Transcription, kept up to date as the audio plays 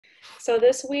So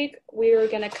this week we are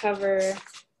going to cover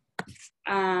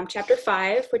chapter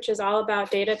 5, which is all about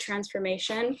data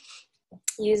transformation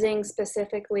using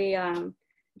specifically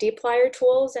dplyr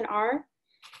tools in R.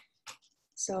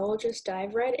 So we'll just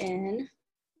dive right in.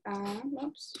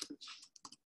 Oops.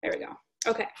 There we go.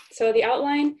 Okay, so the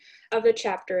outline of the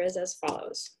chapter is as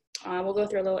follows. We'll go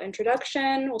through a little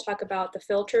introduction. We'll talk about the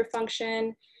filter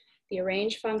function, the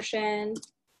arrange function,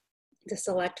 the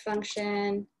select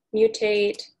function,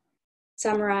 mutate,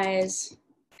 summarize,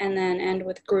 and then end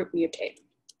with group mutate.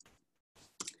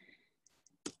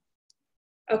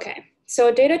 Okay,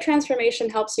 so data transformation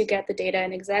helps you get the data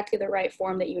in exactly the right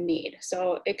form that you need.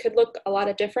 So it could look a lot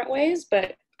of different ways,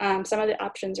 but some of the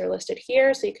options are listed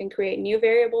here. So you can create new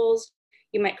variables,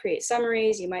 you might create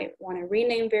summaries, you might want to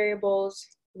rename variables,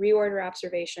 reorder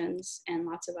observations, and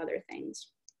lots of other things.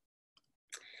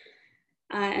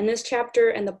 And this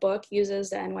chapter in the book uses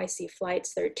the NYC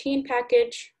Flights 13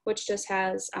 package, which just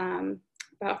has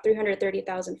about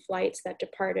 330,000 flights that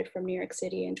departed from New York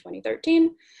City in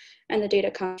 2013. And the data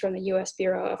comes from the US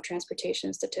Bureau of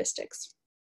Transportation Statistics.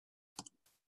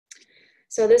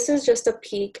 So this is just a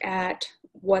peek at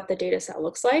what the data set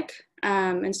looks like.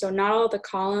 And so not all the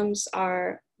columns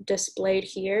are displayed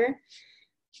here,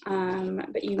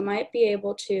 but you might be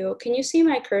able to, can you see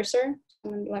my cursor?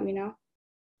 Let me know.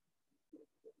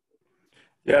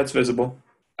 Yeah, it's visible.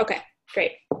 Okay,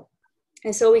 great.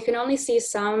 And so we can only see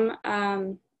some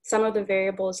of the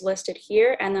variables listed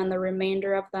here, and then the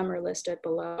remainder of them are listed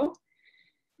below.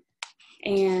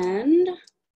 And let's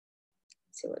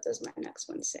see, what does my next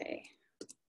one say?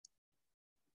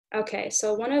 Okay,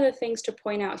 so one of the things to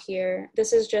point out here,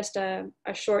 this is just a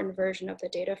shortened version of the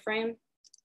data frame.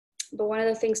 But one of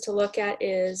the things to look at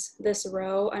is this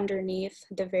row underneath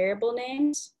the variable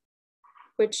names,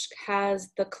 which has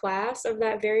the class of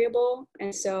that variable.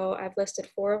 And so I've listed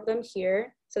 4 of them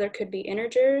here. So there could be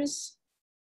integers,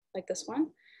 like this one,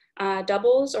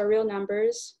 doubles or real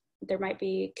numbers. There might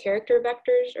be character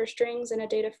vectors or strings in a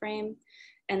data frame,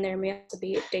 and there may also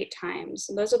be date times.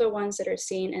 And those are the ones that are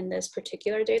seen in this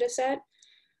particular data set,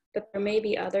 but there may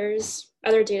be other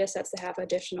data sets that have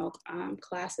additional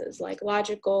classes like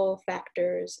logical,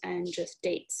 factors, and just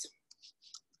dates.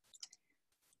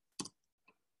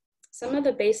 Some of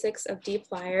the basics of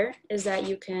dplyr is that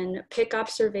you can pick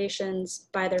observations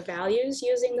by their values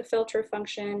using the filter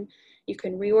function. You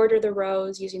can reorder the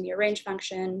rows using the arrange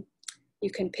function.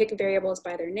 You can pick variables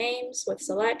by their names with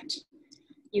select.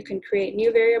 You can create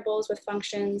new variables with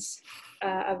functions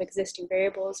of existing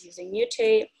variables using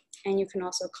mutate. And you can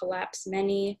also collapse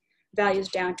many values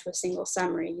down to a single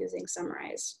summary using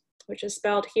summarize, which is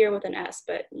spelled here with an S,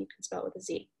 but you can spell it with a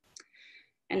Z.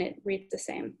 And it reads the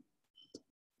same.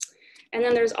 And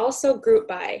then there's also group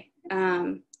by,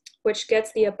 which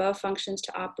gets the above functions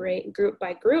to operate group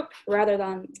by group rather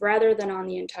than on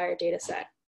the entire data set.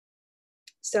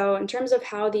 So in terms of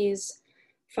how these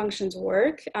functions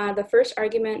work, the first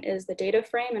argument is the data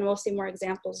frame, and we'll see more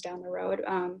examples down the road.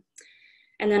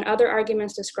 And then other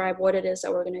arguments describe what it is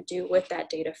that we're going to do with that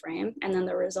data frame, and then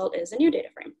the result is a new data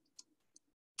frame.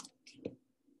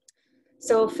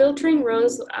 So filtering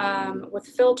rows with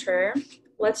filter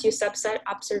lets you subset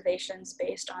observations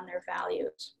based on their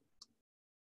values.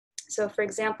 So for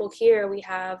example, here we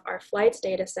have our flights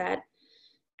data set,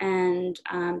 and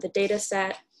the data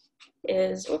set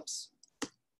is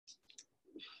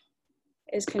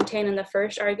contained in the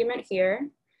first argument here,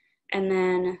 and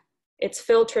then it's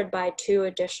filtered by 2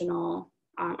 additional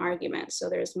arguments. So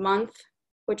there's month,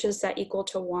 which is set equal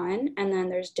to 1, and then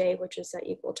there's day, which is set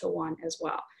equal to 1 as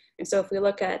well. And so if we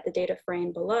look at the data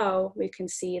frame below, we can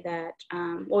see that,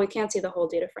 well, we can't see the whole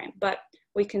data frame, but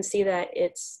we can see that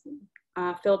it's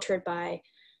filtered by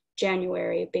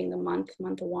January being the month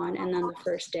 1, and then the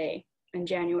first day in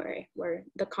January, where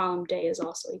the column day is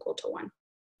also equal to 1.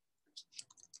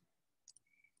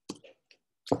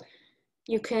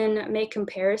 You can make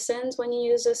comparisons when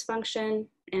you use this function,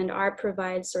 and R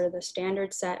provides sort of the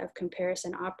standard set of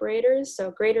comparison operators. So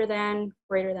greater than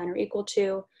or equal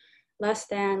to, less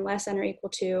than or equal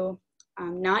to,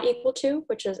 not equal to,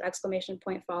 which is exclamation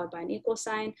point followed by an equal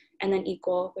sign, and then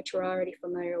equal, which we're already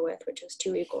familiar with, which is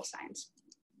 2 equal signs.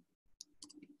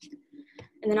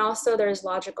 And then also there's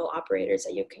logical operators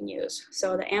that you can use.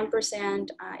 So the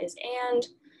ampersand is and.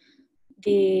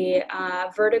 The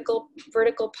vertical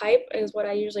pipe is what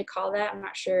I usually call that. I'm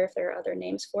not sure if there are other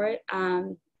names for it.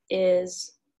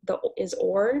 Is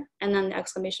or, and then the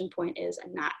exclamation point is a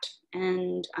not.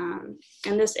 And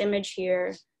this image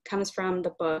here comes from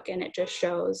the book, and it just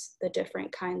shows the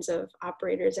different kinds of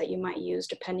operators that you might use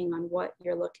depending on what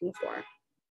you're looking for.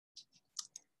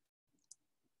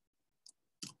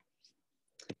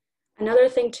 Another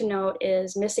thing to note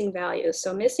is missing values.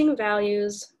 So missing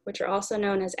values, which are also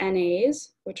known as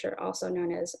NAs, which are also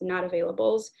known as not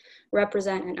availables,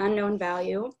 represent an unknown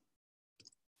value.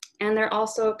 And they're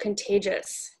also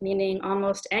contagious, meaning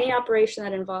almost any operation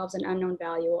that involves an unknown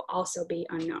value will also be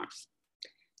unknown.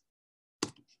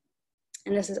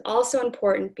 And this is also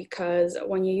important because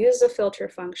when you use the filter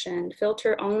function,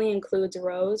 filter only includes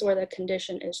rows where the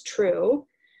condition is true.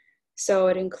 So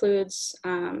it includes,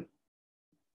 or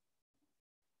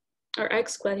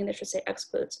excludes, I think they should say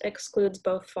excludes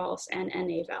both false and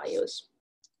NA values.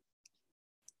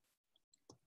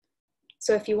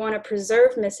 So if you want to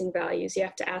preserve missing values, you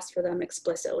have to ask for them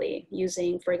explicitly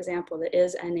using, for example, the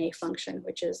isNA function,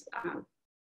 which is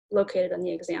located in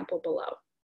the example below.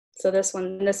 So this one,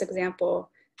 in this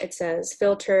example, it says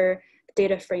filter,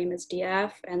 data frame is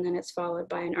df, and then it's followed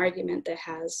by an argument that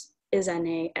has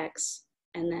isNA x,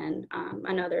 and then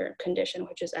another condition,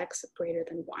 which is x greater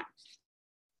than 1.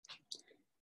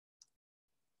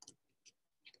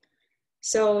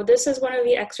 So this is one of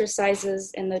the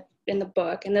exercises in the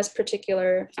book, in this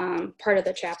particular part of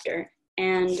the chapter.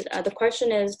 And the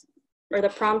question is, or the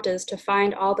prompt is, to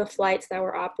find all the flights that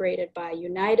were operated by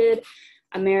United,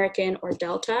 American, or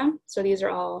Delta. So these are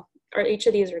all, or each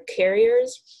of these are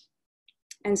carriers.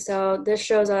 And so this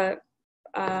shows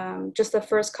just the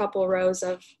first couple rows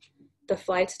of the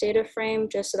flights data frame,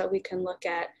 just so that we can look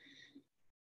at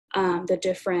the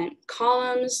different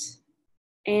columns.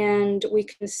 And we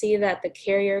can see that the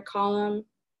carrier column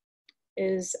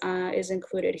is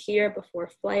included here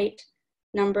before flight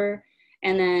number.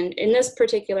 And then in this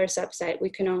particular subset,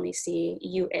 we can only see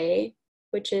UA,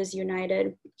 which is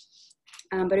United.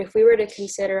 But if we were to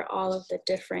consider all of the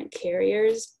different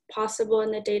carriers possible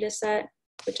in the data set,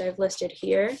 which I've listed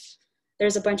here,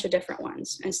 there's a bunch of different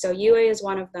ones. And so UA is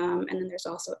one of them, and then there's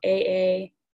also AA,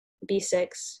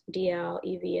 B6, DL,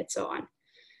 EV, and so on.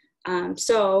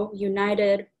 So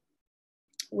United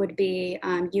would be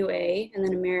UA, and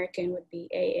then American would be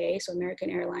AA, so American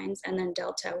Airlines, and then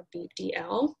Delta would be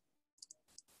DL.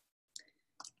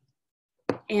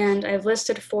 And I've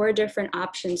listed 4 different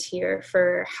options here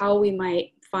for how we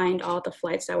might find all the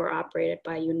flights that were operated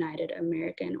by United,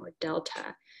 American, or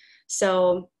Delta.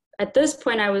 So at this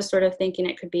point, I was sort of thinking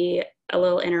it could be a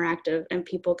little interactive, and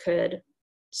people could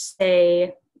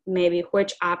say maybe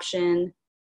which option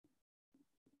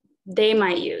they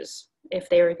might use if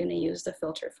they were going to use the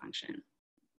filter function.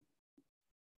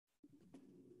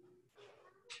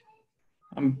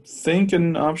 I'm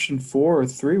thinking option 4 or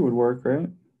 3 would work, right?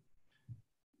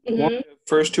 Mm-hmm.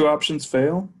 First 2 options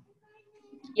fail?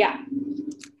 Yeah,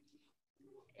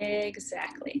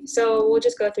 exactly. So we'll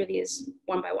just go through these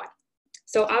one by one.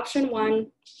 So option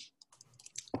 1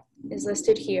 is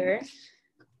listed here,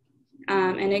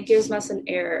 and it gives us an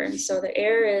error. And so the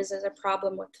error is a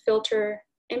problem with filter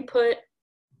input.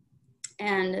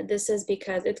 And this is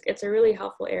because it's a really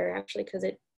helpful error, actually, because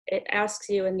it asks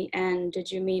you in the end,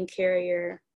 did you mean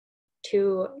carrier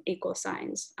 2 equal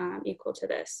signs equal to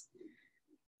this?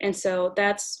 And so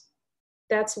that's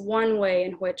one way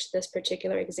in which this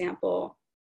particular example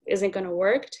isn't going to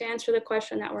work to answer the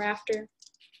question that we're after.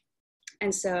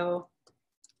 And so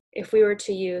if we were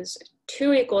to use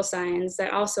 2 equal signs,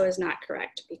 that also is not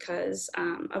correct because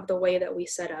of the way that we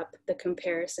set up the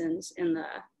comparisons in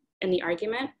the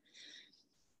argument.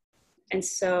 And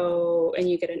so, and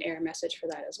you get an error message for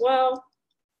that as well.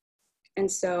 And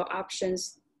so option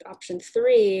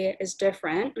 3 is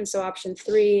different. And so option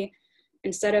 3,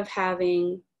 instead of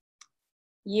having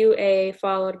UA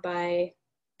followed by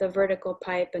the vertical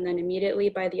pipe and then immediately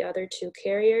by the other 2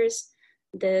 carriers,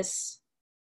 this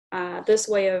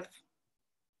way of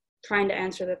trying to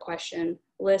answer the question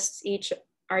lists each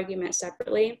argument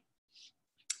separately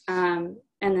and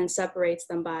then separates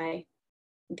them by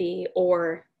the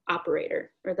OR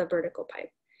operator or the vertical pipe.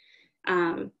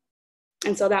 And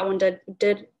so that one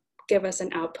did give us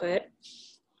an output.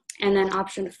 And then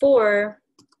option 4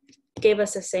 gave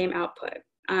us the same output.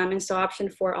 And so option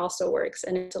 4 also works,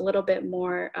 and it's a little bit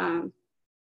more,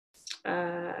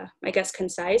 I guess,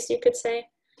 concise, you could say.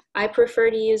 I prefer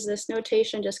to use this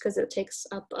notation just because it takes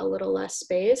up a little less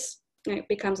space. And it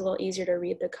becomes a little easier to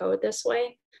read the code this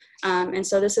way. And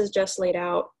so this is just laid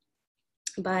out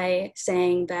by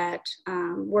saying that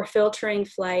we're filtering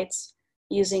flights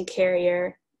using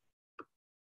carrier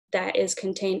that is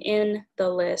contained in the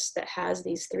list that has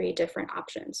these 3 different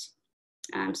options.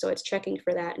 So it's checking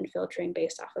for that and filtering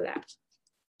based off of that.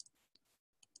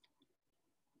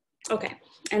 Okay,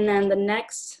 and then the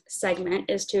next segment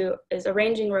is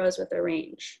arranging rows with a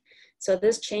range. So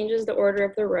this changes the order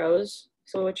of the rows,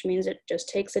 so which means it just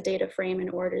takes a data frame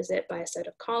and orders it by a set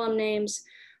of column names,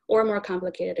 or more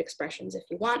complicated expressions if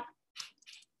you want.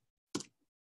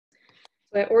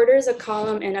 So it orders a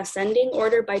column in ascending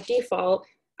order by default,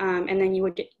 and then you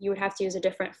would have to use a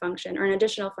different function or an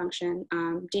additional function,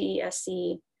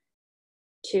 DESC,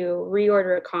 to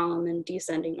reorder a column in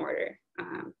descending order.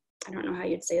 I don't know how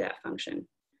you'd say that function.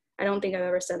 I don't think I've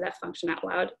ever said that function out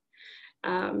loud.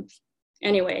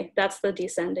 Anyway, that's the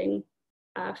descending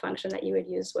function that you would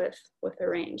use with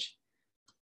arrange.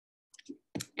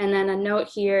 And then a note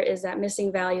here is that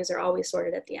missing values are always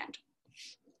sorted at the end.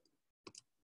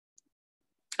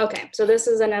 Okay, so this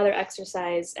is another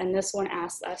exercise, and this one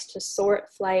asks us to sort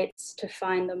flights to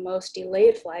find the most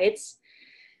delayed flights,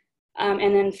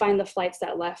 and then find the flights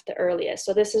that left the earliest.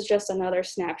 So this is just another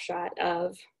snapshot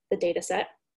of the data set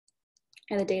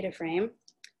and the data frame.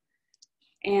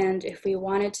 And if we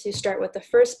wanted to start with the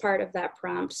first part of that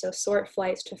prompt, so sort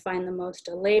flights to find the most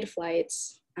delayed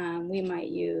flights, we might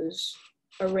use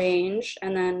arrange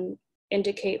and then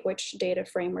indicate which data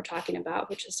frame we're talking about,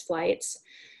 which is flights.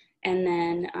 And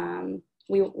then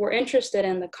we're interested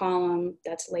in the column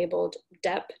that's labeled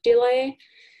dep delay.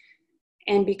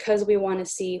 And because we want to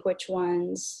see which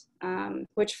ones,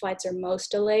 which flights are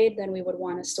most delayed, then we would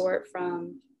want to sort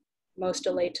from most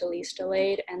delayed to least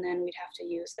delayed. And then we'd have to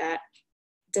use that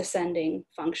descending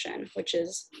function, which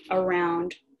is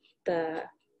around the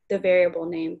variable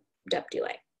name dep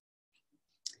delay.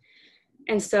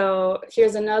 And so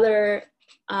here's another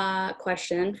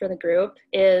question for the group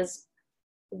is,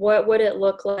 what would it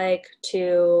look like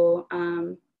to,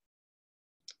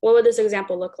 what would this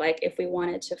example look like if we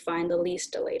wanted to find the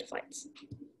least delayed flights?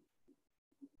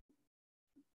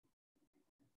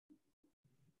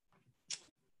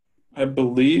 I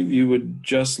believe you would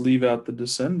just leave out the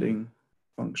descending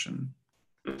function.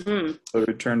 Mm-hmm. So it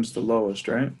returns the lowest,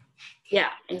 right? Yeah,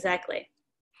 exactly.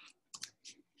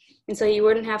 And so you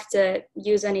wouldn't have to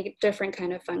use any different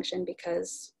kind of function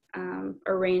because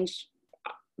arrange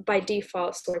by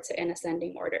default sorts it in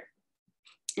ascending order.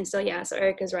 And so yeah, so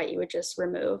Eric is right, you would just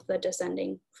remove the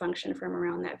descending function from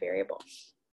around that variable.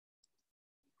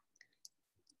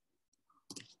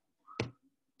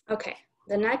 Okay,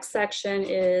 the next section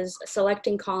is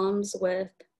selecting columns with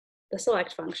the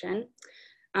select function.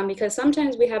 Because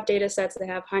sometimes we have data sets that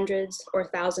have hundreds or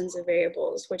thousands of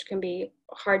variables, which can be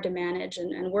hard to manage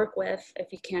and work with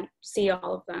if you can't see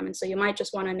all of them. And so you might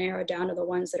just want to narrow down to the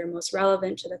ones that are most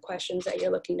relevant to the questions that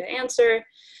you're looking to answer.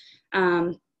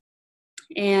 And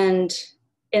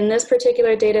in this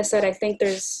particular data set, I think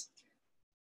there's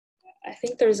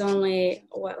only,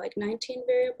 what, like 19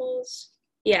 variables?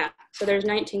 Yeah, so there's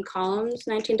 19 columns,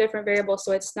 19 different variables,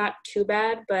 so it's not too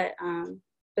bad, but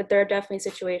there are definitely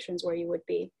situations where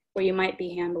you might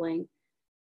be handling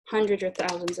hundreds or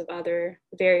thousands of other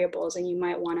variables, and you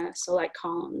might want to select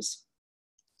columns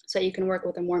so you can work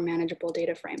with a more manageable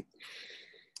data frame.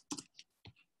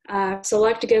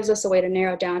 Select gives us a way to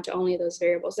narrow down to only those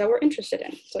variables that we're interested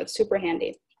in, so it's super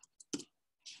handy.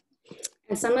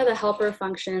 And some of the helper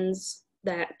functions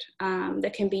that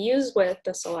can be used with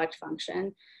the select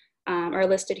function are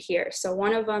listed here. So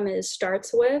one of them is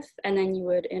starts with, and then you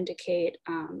would indicate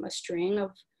a string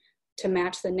to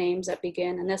match the names that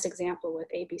begin, in this example, with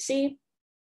ABC.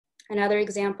 Another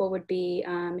example would be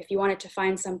if you wanted to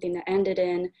find something that ended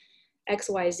in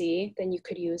XYZ, then you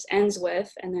could use ends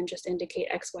with, and then just indicate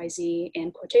XYZ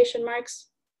in quotation marks.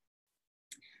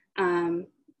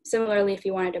 Similarly, if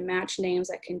you wanted to match names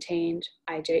that contained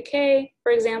IJK,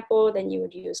 for example, then you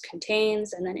would use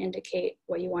contains and then indicate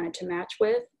what you wanted to match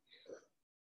with.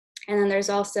 And then there's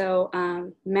also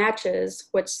matches,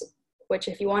 which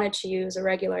if you wanted to use a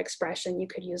regular expression, you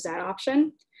could use that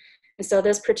option. And so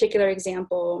this particular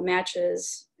example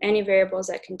matches any variables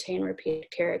that contain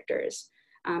repeated characters.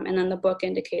 And then the book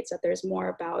indicates that there's more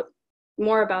about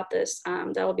this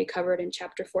that will be covered in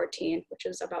chapter 14, which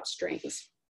is about strings.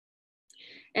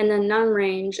 And then num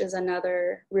range is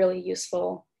another really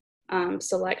useful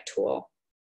select tool.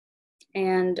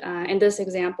 And in this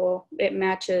example, it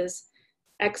matches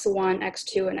X1,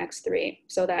 X2, and X3.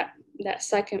 So that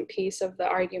second piece of the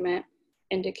argument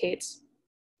indicates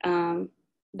the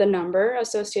number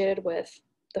associated with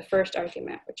the first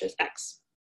argument, which is X.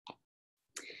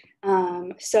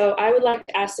 So I would like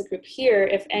to ask the group here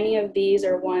if any of these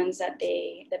are ones that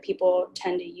people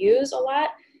tend to use a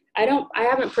lot. I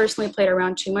haven't personally played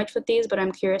around too much with these, but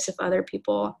I'm curious if other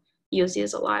people use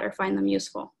these a lot or find them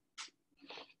useful.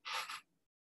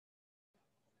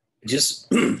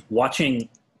 Just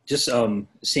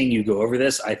seeing you go over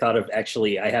this, I thought of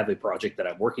I have a project that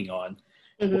I'm working on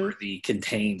where the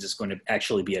contains is going to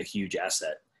actually be a huge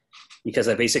asset, because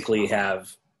I basically I'm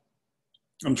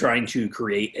trying to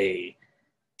create a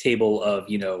table of,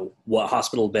 you know, what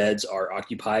hospital beds are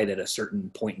occupied at a certain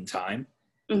point in time.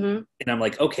 Mm-hmm. And I'm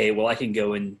like, okay, well, I can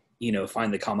go and, you know,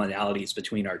 find the commonalities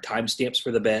between our timestamps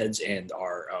for the beds and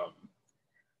our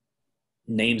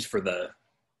names for the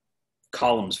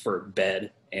columns for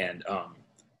bed, and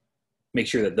make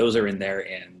sure that those are in there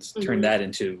and turn that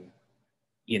into,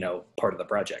 you know, part of the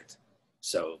project.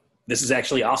 So this is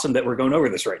actually awesome that we're going over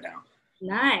this right now.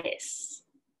 Nice.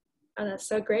 Oh, that's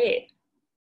so great.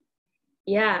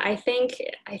 Yeah, I think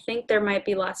there might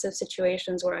be lots of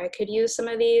situations where I could use some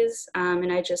of these,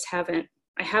 and I just haven't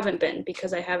been,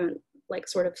 because I haven't like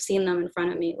sort of seen them in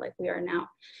front of me like we are now.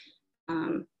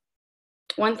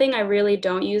 One thing I really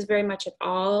don't use very much at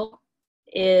all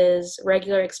is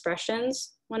regular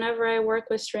expressions whenever I work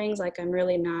with strings. Like, I'm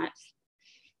really not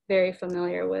very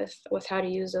familiar with how to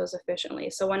use those efficiently.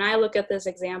 So when I look at this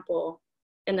example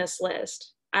in this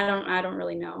list, I don't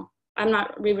really know. I'm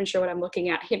not even sure what I'm looking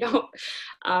at, you know?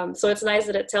 So it's nice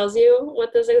that it tells you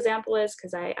what this example is,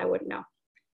 because I wouldn't know.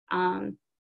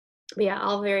 But yeah,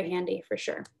 all very handy for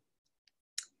sure.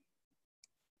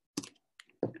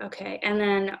 Okay, and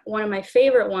then one of my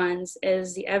favorite ones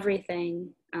is the everything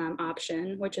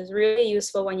option, which is really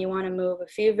useful when you want to move a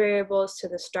few variables to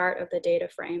the start of the data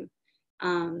frame.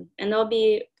 And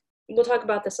we'll talk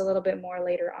about this a little bit more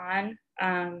later on.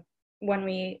 When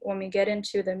we get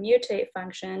into the mutate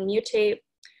function, mutate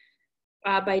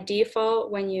by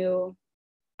default, so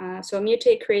a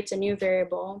mutate creates a new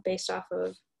variable based off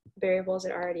of variables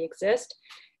that already exist.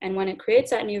 And when it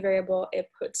creates that new variable, it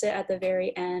puts it at the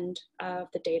very end of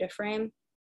the data frame.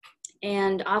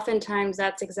 And oftentimes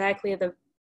that's exactly the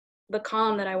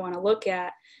column that I want to look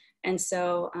at. And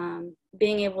so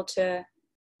being able to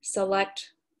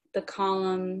select the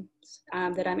column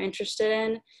that I'm interested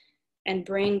in and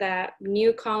bring that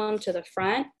new column to the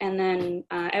front, and then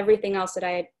everything else that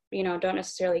I don't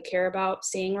necessarily care about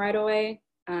seeing right away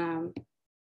kind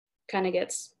of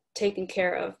gets taken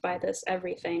care of by this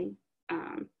everything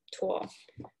tool.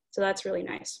 So that's really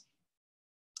nice,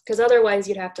 because otherwise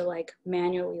you'd have to like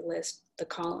manually list the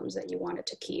columns that you wanted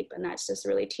to keep, and that's just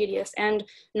really tedious and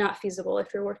not feasible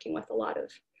if you're working with a lot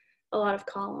of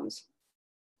columns.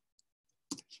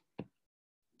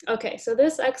 Okay, so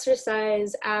this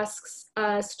exercise asks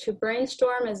us to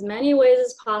brainstorm as many ways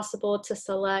as possible to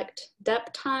select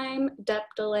dep time, dep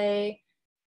delay,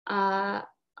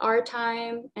 R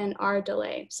time, and R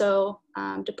delay. So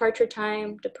departure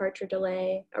time, departure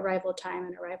delay, arrival time,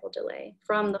 and arrival delay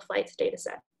from the flights data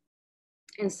set.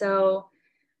 And so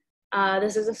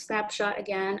this is a snapshot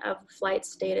again of the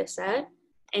flights data set,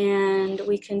 and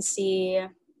we can see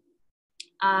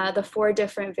the 4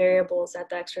 different variables that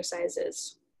the exercise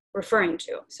is referring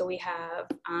to. So we have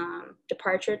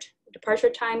departure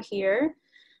time here,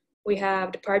 we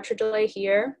have departure delay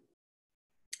here,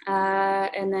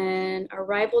 and then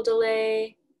arrival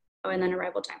delay, and then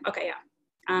arrival time. Okay,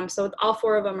 yeah. So all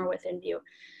 4 of them are within view.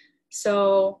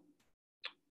 So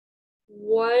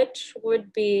what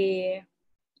would be,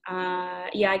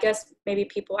 yeah, I guess maybe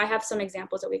I have some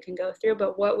examples that we can go through,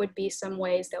 but what would be some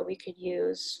ways that we could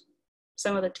use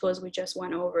some of the tools we just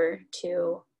went over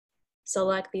to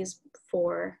select these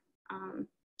 4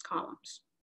 columns?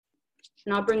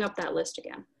 And I'll bring up that list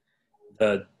again.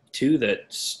 The 2 that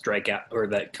strike out or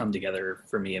that come together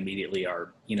for me immediately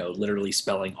are, literally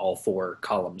spelling all 4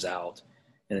 columns out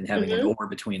and then having an or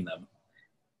between them.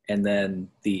 And then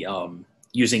the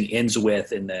using ends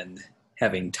with and then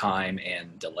having time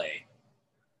and delay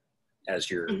as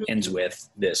your ends with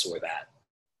this or that.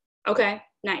 Okay,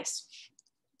 nice.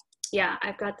 Yeah,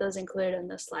 I've got those included in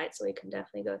this slide, so we can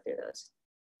definitely go through those.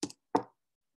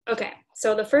 Okay,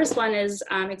 so the first one is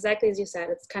exactly as you said.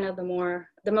 It's kind of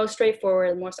the most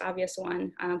straightforward, the most obvious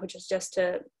one, which is just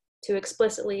to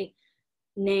explicitly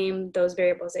name those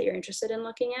variables that you're interested in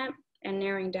looking at and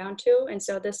narrowing down to. And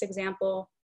so this example,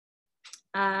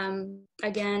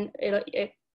 again,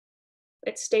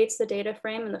 it states the data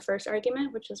frame in the first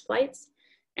argument, which is flights.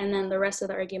 And then the rest of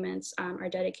the arguments are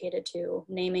dedicated to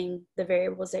naming the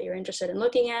variables that you're interested in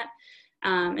looking at.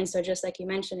 And so just like you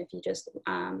mentioned, if you just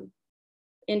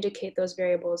indicate those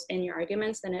variables in your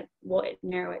arguments, then it will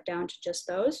narrow it down to just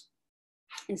those.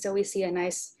 And so we see a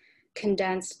nice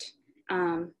condensed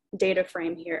data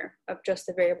frame here of just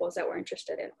the variables that we're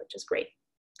interested in, which is great.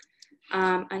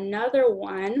 Another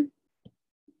one,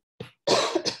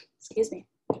 excuse me.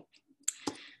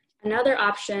 Another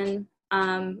option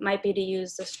might be to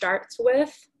use the starts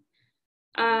with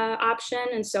option.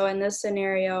 And so in this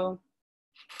scenario,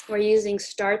 we're using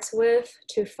starts with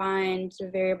to find the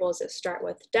variables that start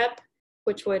with dep,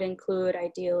 which would include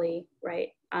ideally, right,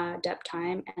 dep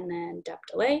time and then dep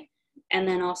delay, and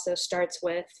then also starts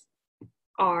with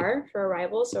R for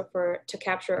arrival, so to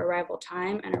capture arrival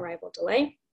time and arrival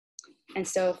delay. And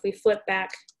so if we flip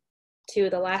back to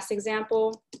the last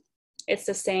example, it's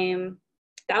the same,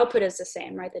 the output is the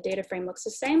same, right? The data frame looks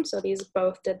the same, so these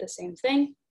both did the same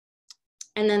thing.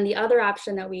 And then the other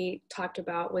option that we talked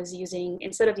about was using,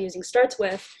 instead of using starts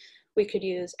with, we could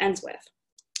use ends with.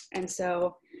 And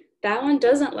so that one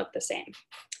doesn't look the same.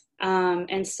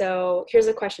 And so here's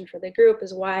a question for the group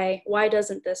is why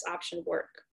doesn't this option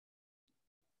work?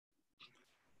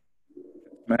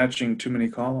 Matching too many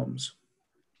columns.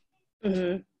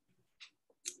 Mm-hmm.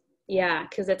 Yeah,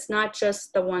 because it's not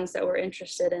just the ones that we're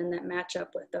interested in that match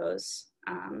up with those,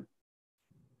 I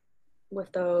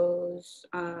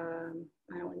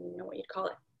don't even know what you'd call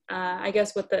it. I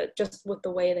guess just with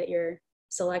the way that you're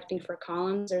selecting for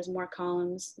columns, there's more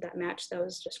columns that match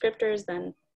those descriptors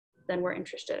than we're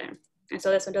interested in. And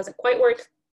so this one doesn't quite work.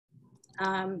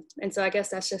 And so I guess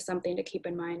that's just something to keep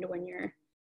in mind when you're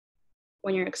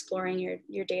exploring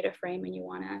your data frame and you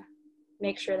want to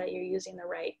make sure that you're using the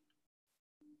right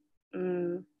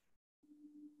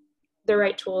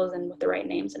tools and with the right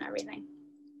names and everything.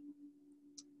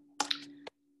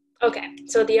 Okay,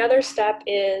 so the other step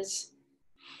is,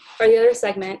 or the other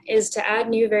segment is to add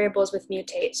new variables with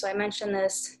mutate. So I mentioned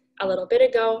this a little bit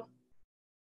ago.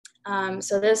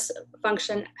 So this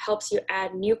function helps you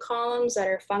add new columns that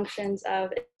are functions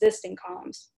of existing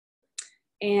columns.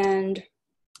 And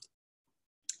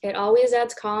it always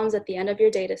adds columns at the end of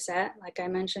your data set, like I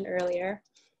mentioned earlier.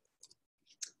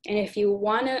 And if you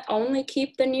want to only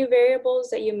keep the new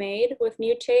variables that you made with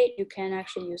mutate, you can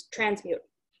actually use transmute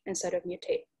instead of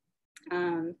mutate.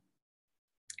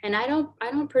 And I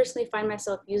don't personally find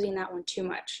myself using that one too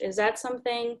much. Is that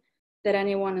something that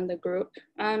anyone in the group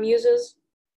uses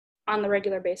on the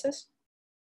regular basis?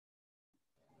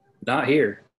 Not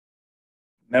here.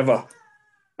 Never.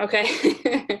 Okay.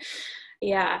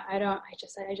 Yeah, I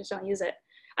just don't use it.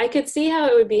 I could see how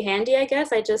it would be handy, I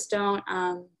guess. I just don't,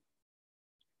 I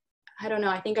don't know.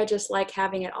 I think I just like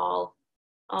having it all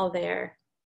there.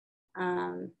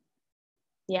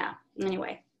 Yeah,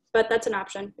 anyway, but that's an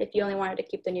option. If you only wanted to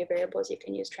keep the new variables, you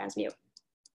can use transmute.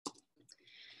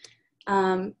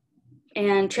 And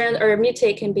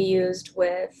mutate can be used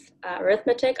with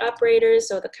arithmetic operators,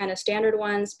 so the kind of standard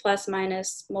ones, plus,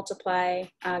 minus, multiply,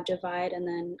 divide, and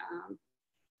then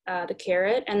the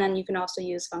caret. And then you can also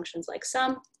use functions like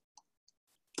sum.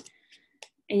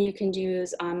 And you can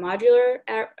use modular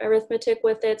arithmetic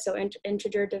with it, so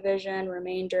integer division,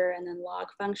 remainder, and then log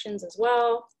functions as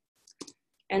well.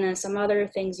 And then some other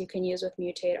things you can use with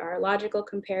mutate are logical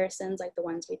comparisons, like the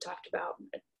ones we talked about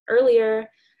earlier.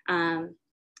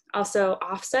 Also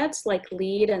offsets like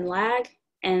lead and lag,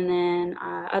 and then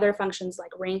other functions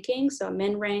like ranking, so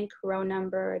min rank, row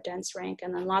number, dense rank,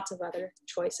 and then lots of other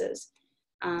choices.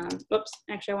 Whoops,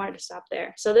 actually I wanted to stop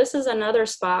there. So this is another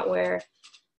spot where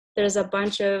there's a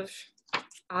bunch of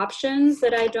options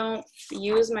that I don't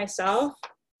use myself.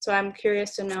 So I'm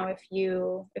curious to know if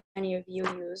any of you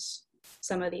use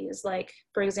some of these, like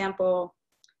for example,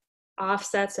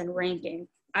 offsets and ranking.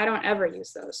 I don't ever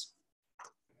use those.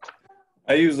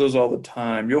 I use those all the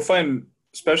time. You'll find,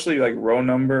 especially like row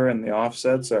number and the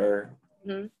offsets are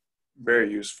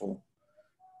very useful.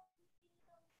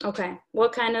 Okay,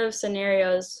 what kind of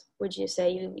scenarios would you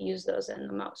say you use those in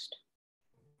the most?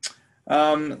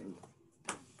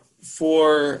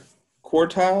 For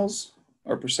quartiles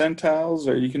or percentiles,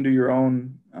 or you can do your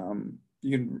own,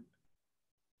 you can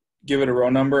give it a row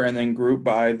number and then group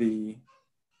by the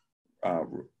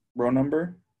row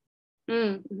number.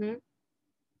 Mm-hmm.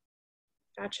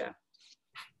 Gotcha.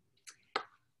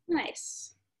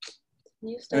 Nice.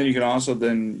 And then you can also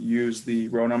then use the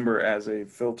row number as a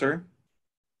filter.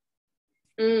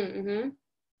 Mm-hmm.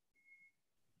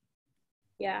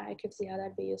 Yeah, I could see how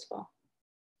that'd be useful.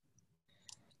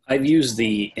 I've used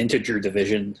the integer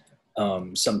division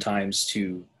sometimes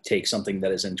to take something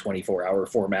that is in 24-hour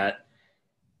format.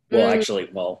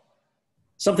 Well,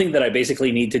 something that I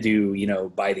basically need to do,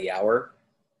 by the hour.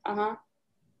 Uh-huh.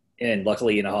 And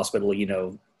luckily in a hospital,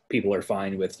 people are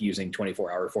fine with using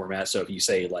 24-hour format. So if you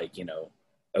say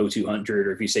 0200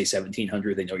 or if you say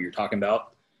 1700, they know what you're talking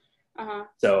about. Uh-huh.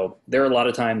 So there are a lot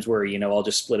of times where, I'll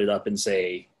just split it up and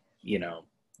say,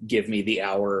 give me the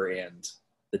hour and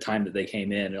the time that they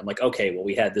came in. And I'm like, okay, well,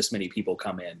 we had this many people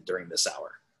come in during this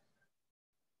hour.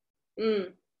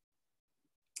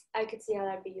 I could see how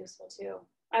that'd be useful too.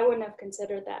 I wouldn't have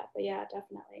considered that, but yeah,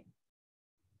 definitely.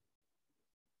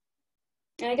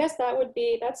 And I guess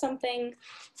that's something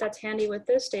that's handy with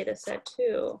this data set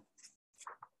too.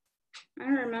 I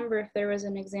don't remember if there was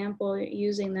an example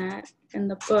using that in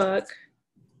the book.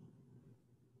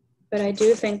 But I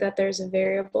do think that there's a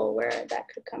variable where that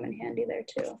could come in handy there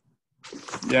too.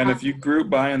 Yeah, and if you group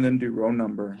by and then do row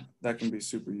number, that can be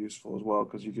super useful as well,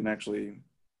 because you can actually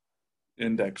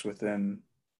index within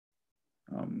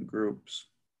groups.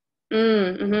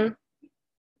 Mm-hmm.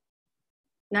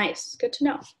 Nice, good to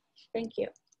know. Thank you.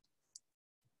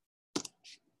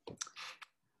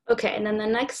 Okay, and then the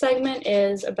next segment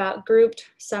is about grouped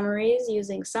summaries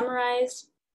using summarize.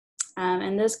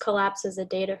 And this collapses a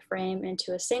data frame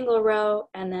into a single row,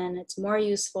 and then it's more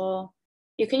useful.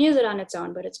 You can use it on its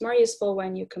own, but it's more useful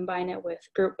when you combine it with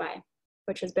group by,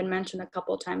 which has been mentioned a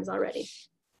couple times already.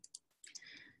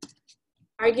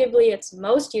 Arguably, it's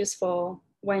most useful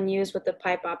when used with the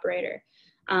pipe operator.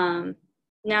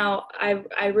 Now,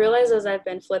 I realize as I've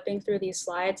been flipping through these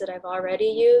slides that I've already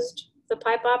used the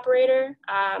pipe operator,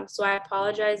 so I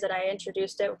apologize that I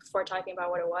introduced it before talking about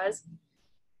what it was.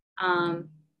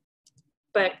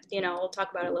 But we'll talk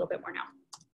about it a little bit more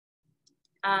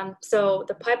now. So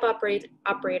the pipe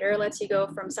operator lets you go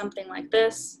from something like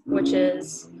this, which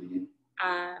is,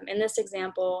 in this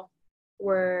example,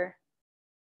 we're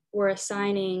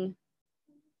assigning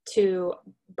to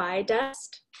by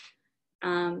dest,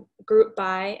 group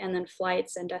by, and then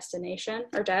flights and destination,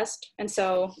 or dest. And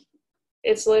so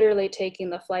it's literally taking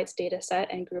the flights data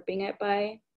set and grouping it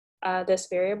by this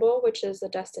variable, which is the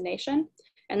destination.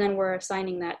 And then we're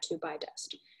assigning that to by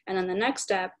dest. And then the next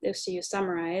step is to use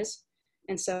summarize.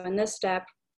 And so in this step,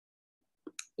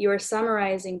 you're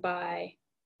summarizing by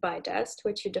dest,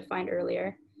 which you defined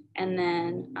earlier. And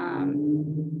then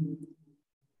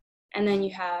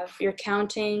you're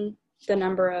counting the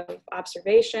number of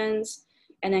observations,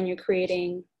 and then you're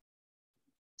creating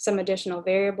some additional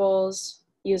variables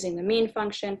using the mean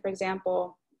function, for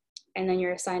example, and then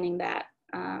you're assigning that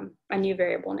a new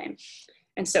variable name.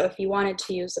 And so if you wanted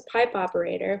to use the pipe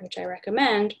operator, which I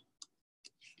recommend,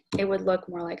 it would look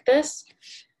more like this.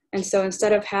 And so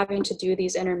instead of having to do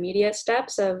these intermediate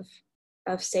steps of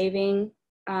saving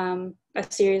a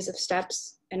series of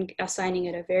steps and assigning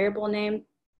it a variable name,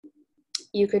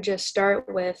 you could just start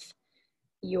with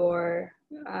your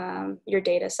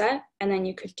data set, and then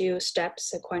you could do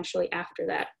steps sequentially after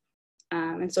that.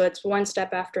 And so it's one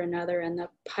step after another, and the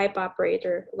pipe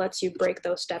operator lets you break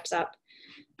those steps up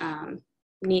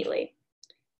neatly.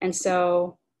 And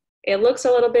so it looks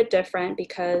a little bit different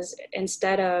because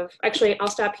instead of, actually, I'll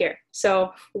stop here.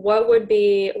 So what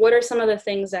are some of the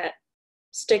things that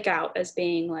stick out as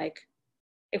being like,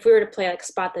 if we were to play like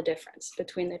spot the difference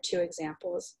between the two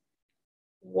examples,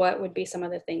 what would be some of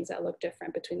the things that look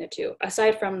different between the two,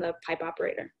 aside from the pipe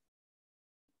operator?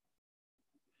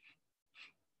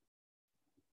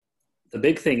 The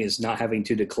big thing is not having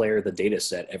to declare the data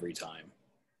set every time.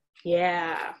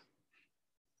 Yeah.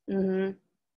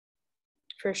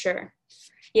 For sure.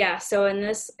 Yeah, so in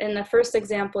the first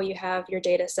example, you have your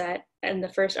data set and the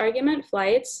first argument,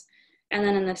 flights. And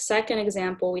then in the second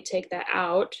example, we take that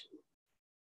out,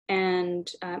 and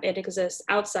it exists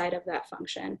outside of that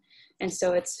function. And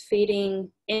so it's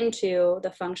feeding into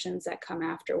the functions that come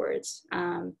afterwards.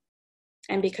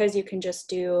 And because you can just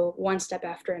do one step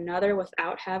after another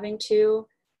without having to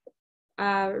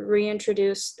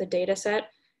reintroduce the data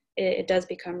set, it does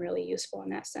become really useful in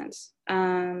that sense.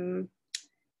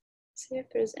 See if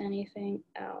there's anything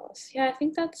else. Yeah, I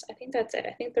think that's it.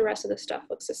 I think the rest of the stuff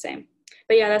looks the same.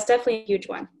 But yeah, that's definitely a huge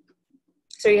one.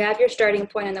 So you have your starting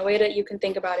point, and the way that you can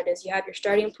think about it is you have your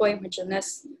starting point, which in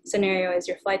this scenario is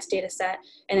your flights data set,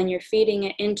 and then you're feeding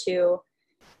it into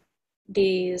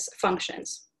these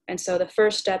functions. And so the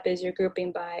first step is you're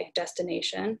grouping by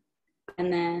destination,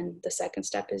 and then the second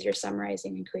step is you're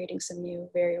summarizing and creating some new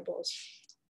variables.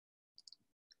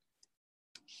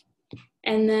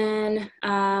 And then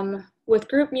with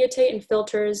group mutate and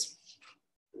filters,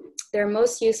 they're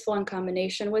most useful in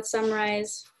combination with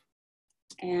summarize.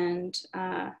 And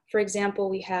for example,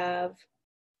 we have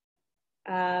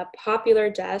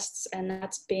popular dests, and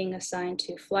that's being assigned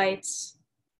to flights,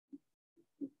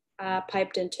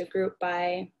 piped into group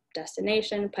by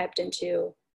destination, piped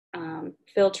into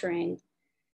filtering.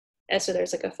 And so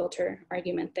there's like a filter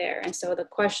argument there. And so the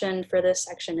question for this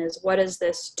section is, what does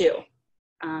this do?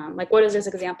 Like, what is this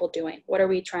example doing? What are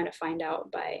we trying to find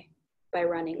out by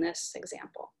running this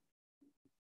example?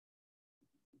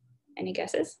 Any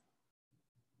guesses?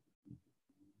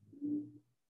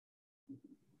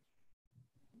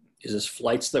 Is this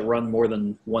flights that run more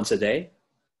than once a day?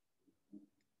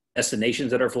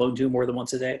 Destinations that are flown to more than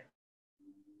once a day?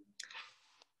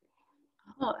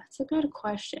 Oh, that's a good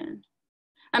question.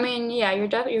 I mean, yeah,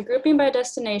 you're grouping by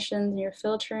destinations, you're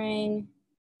filtering.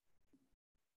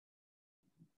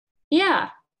 Yeah,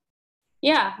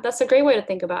 that's a great way to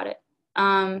think about it.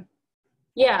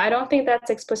 Yeah, I don't think that's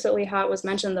explicitly how it was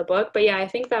mentioned in the book, but yeah, I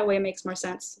think that way makes more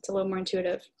sense. It's a little more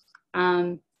intuitive.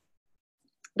 Um,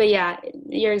 but yeah,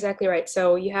 you're exactly right.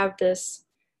 So you have this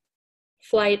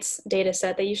flights data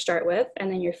set that you start with, and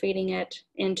then you're feeding it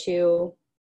into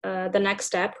the next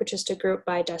step, which is to group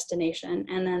by destination.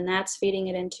 And then that's feeding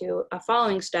it into a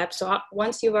following step. So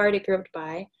once you've already grouped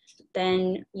by,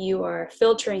 then you are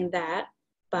filtering that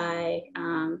by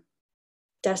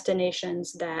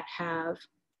destinations that have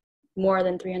more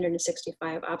than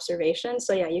 365 observations.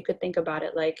 So yeah, you could think about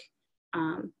it like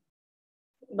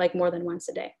more than once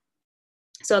a day.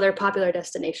 So they're popular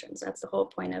destinations. That's the whole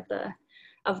point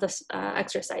of this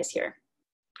exercise here.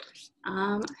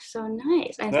 So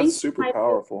nice. I That's think super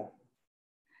powerful.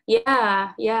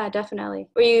 Yeah, definitely.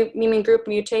 Or you mean group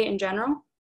mutate in general?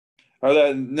 Or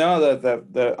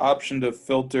the option to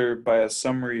filter by a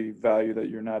summary value that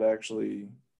you're not actually,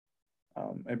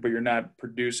 but you're not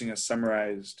producing a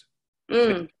summarized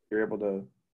thing. You're able to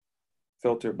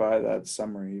filter by that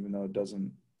summary, even though it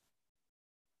doesn't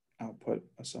output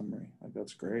a summary. Like,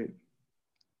 that's great.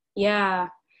 Yeah.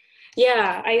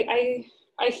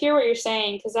 I hear what you're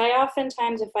saying, because I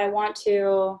oftentimes, if I want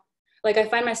to, like, I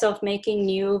find myself making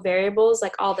new variables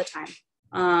like all the time.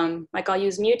 Like I'll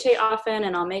use mutate often,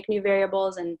 and I'll make new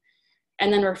variables and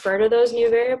then refer to those new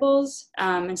variables.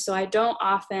 And so I don't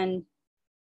often,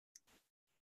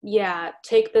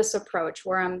 take this approach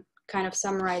where I'm kind of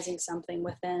summarizing something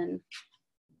within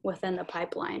the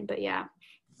pipeline. But yeah.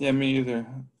 Yeah, me either.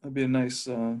 That'd be a nice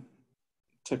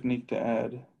technique to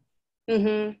add.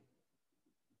 Mm-hmm.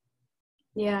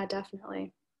 Yeah,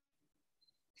 definitely.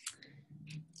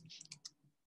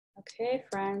 Okay,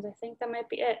 friends, I think that might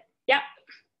be it. Yeah,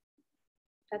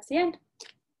 that's the end.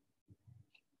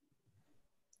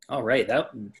 All right,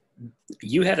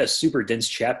 you had a super dense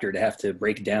chapter to have to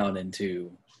break down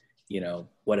into,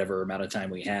 whatever amount of time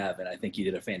we have, and I think you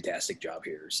did a fantastic job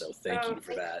here. So thank you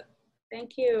for that.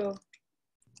 Thank you.